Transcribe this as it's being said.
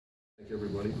Thank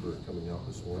everybody for coming out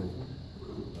this morning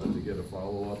to get a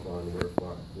follow-up on where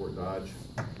Fort Dodge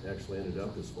actually ended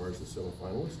up as far as the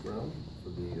semifinalist round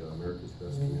for the America's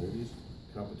Best Communities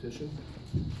competition.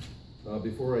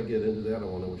 Before I get into that, I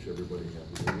want to wish everybody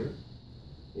a happy New Year.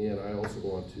 And I also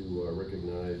want to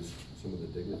recognize some of the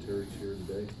dignitaries here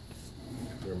today.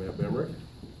 Mayor Matt Bemrick,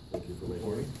 thank you for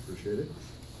making it, appreciate it.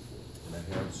 And I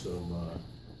have some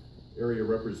area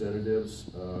representatives,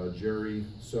 Jerry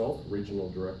Self, Regional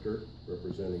Director,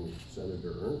 representing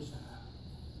Senator Ernst.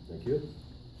 Thank you.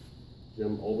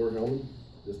 Jim Olberhelm,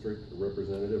 District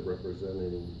Representative,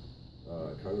 representing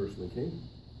Congressman King.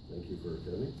 Thank you for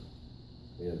attending.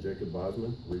 And Jacob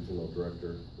Bosman, Regional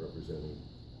Director, representing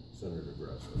Senator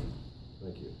Grasso.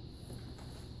 Thank you.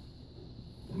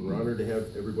 We're honored to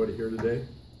have everybody here today,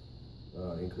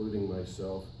 including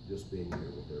myself, just being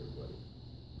here with everybody.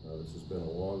 This has been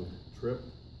a long trip,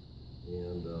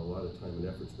 and a lot of time and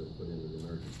effort's been put into the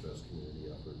America's Best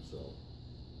Community effort. So,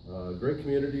 great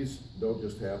communities don't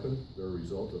just happen; they're a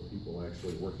result of people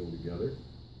actually working together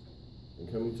and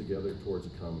coming together towards a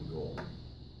common goal.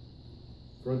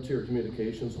 Frontier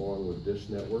Communications, along with Dish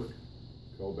Network,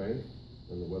 CoBank,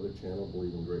 and the Weather Channel,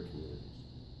 believe in great communities.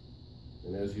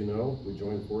 And as you know, we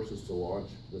joined forces to launch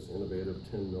this innovative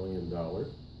 $10 million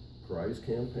prize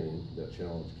campaign that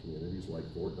challenged communities like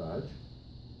Fort Dodge,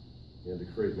 and to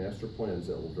create master plans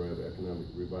that will drive economic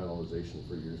revitalization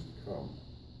for years to come.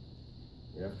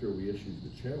 After we issued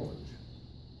the challenge,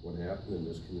 what happened in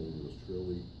this community was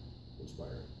truly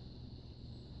inspiring.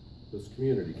 This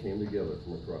community came together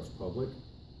from across public,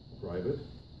 private,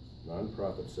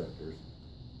 nonprofit sectors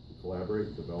to collaborate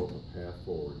and develop a path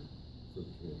forward for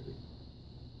the community.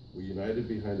 We united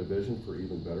behind a vision for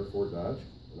even better Fort Dodge,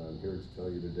 and I'm here to tell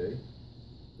you today,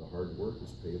 the hard work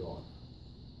has paid off.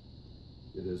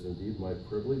 It is indeed my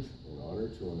privilege and honor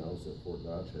to announce that Fort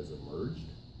Dodge has emerged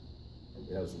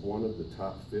as one of the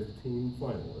top 15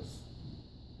 finalists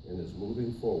and is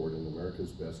moving forward in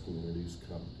America's Best Communities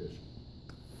competition.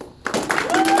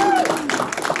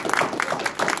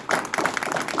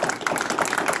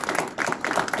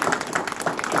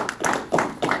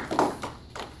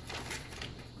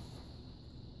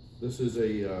 This is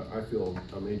I feel,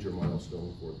 a major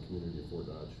milestone for the community of Fort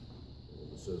Dodge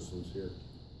and the citizens here.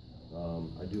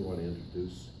 I do want to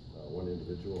introduce one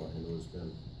individual I know has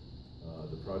been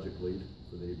the project lead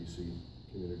for the ABC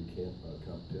Community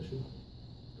Competition,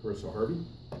 Carissa Harvey.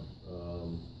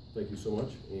 Thank you so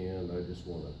much, and I just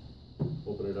want to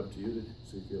open it up to you to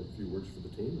see if you have a few words for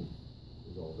the team, and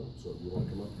it's all done. So if you want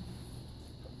to come up.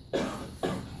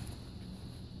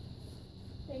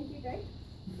 Thank you, Greg.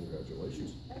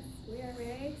 Congratulations. Yes, we are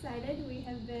very excited. We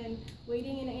have been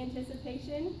waiting in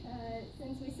anticipation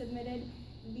since we submitted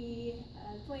the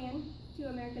plan to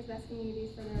America's Best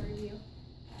Communities for their review.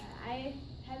 I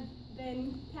have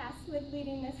been tasked with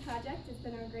leading this project. It's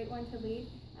been a great one to lead,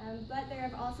 but there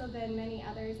have also been many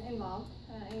others involved,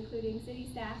 including city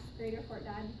staff, Greater Fort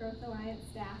Dodge Growth Alliance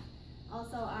staff,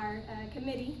 also our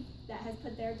committee that has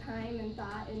put their time and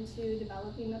thought into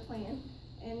developing the plan,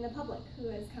 and the public who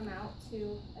has come out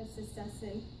to assist us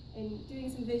in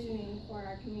doing some visioning for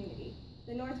our community.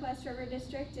 The Northwest River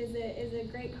District is a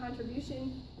great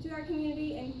contribution to our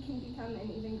community and can become an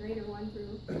even greater one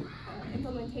through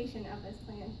implementation of this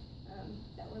plan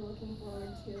that we're looking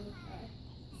forward to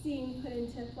seeing put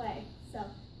into play. So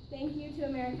thank you to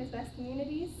America's Best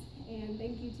Communities, and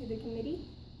thank you to the committee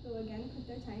who again put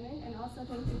their time in, and also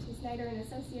thank you to Snyder and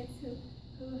Associates who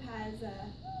has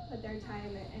put their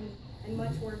time and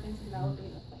much work into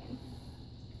developing the plan.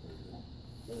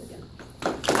 So, there we go.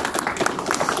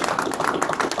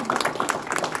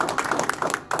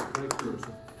 Thanks,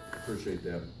 Carissa. Appreciate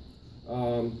that.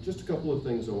 Just a couple of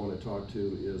things I want to talk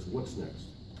to is what's next,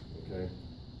 okay?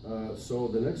 So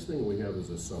the next thing we have is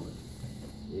a summit,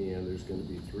 and there's going to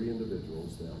be 3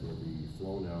 individuals that will be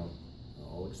flown out,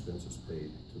 all expenses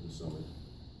paid, to the summit,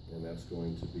 and that's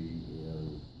going to be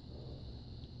in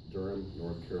Durham,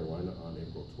 North Carolina on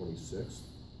April 26th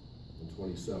and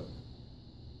 27th.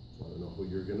 So I don't know who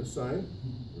you're going to sign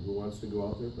or who wants to go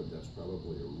out there, but that's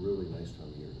probably a really nice time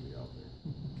of year to be out there.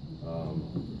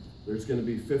 There's going to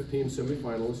be 15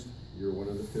 semifinalists. You're one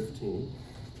of the 15.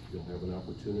 You'll have an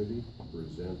opportunity to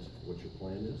present what your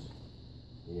plan is,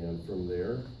 and from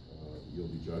there you'll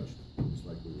be judged, just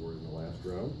like we were in the last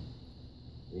round.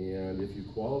 And if you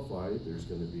qualify, there's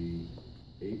going to be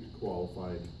 8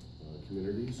 qualified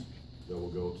communities that will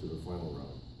go to the final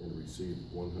round and receive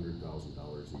 $100,000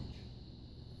 each.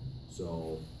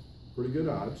 So pretty good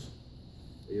odds,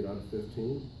 8 out of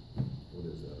 15. What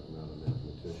is that? I'm not a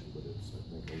mathematician, but it's, I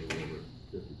think, a little over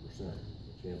 50%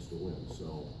 chance to win.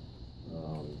 So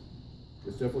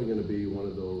it's definitely going to be one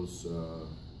of those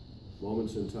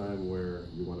moments in time where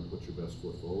you want to put your best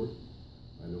foot forward.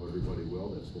 I know everybody will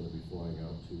that's going to be flying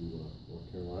out to North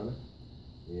Carolina,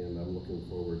 and I'm looking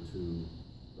forward to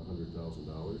the $100,000,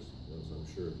 as I'm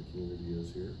sure the community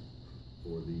is here,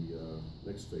 for the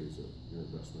next phase of your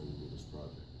investment into this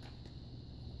project.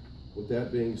 With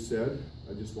that being said,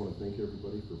 I just want to thank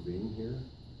everybody for being here.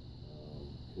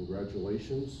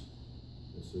 Congratulations.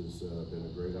 This has been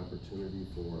a great opportunity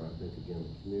for, I think, again,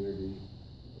 the community.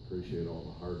 Appreciate all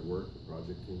the hard work the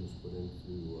project team has put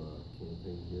into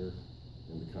campaign here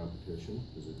and the competition,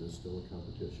 because it is still a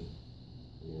competition.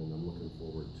 And I'm looking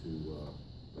forward to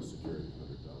securing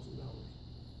 $100,000.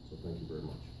 So thank you very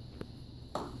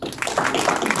much.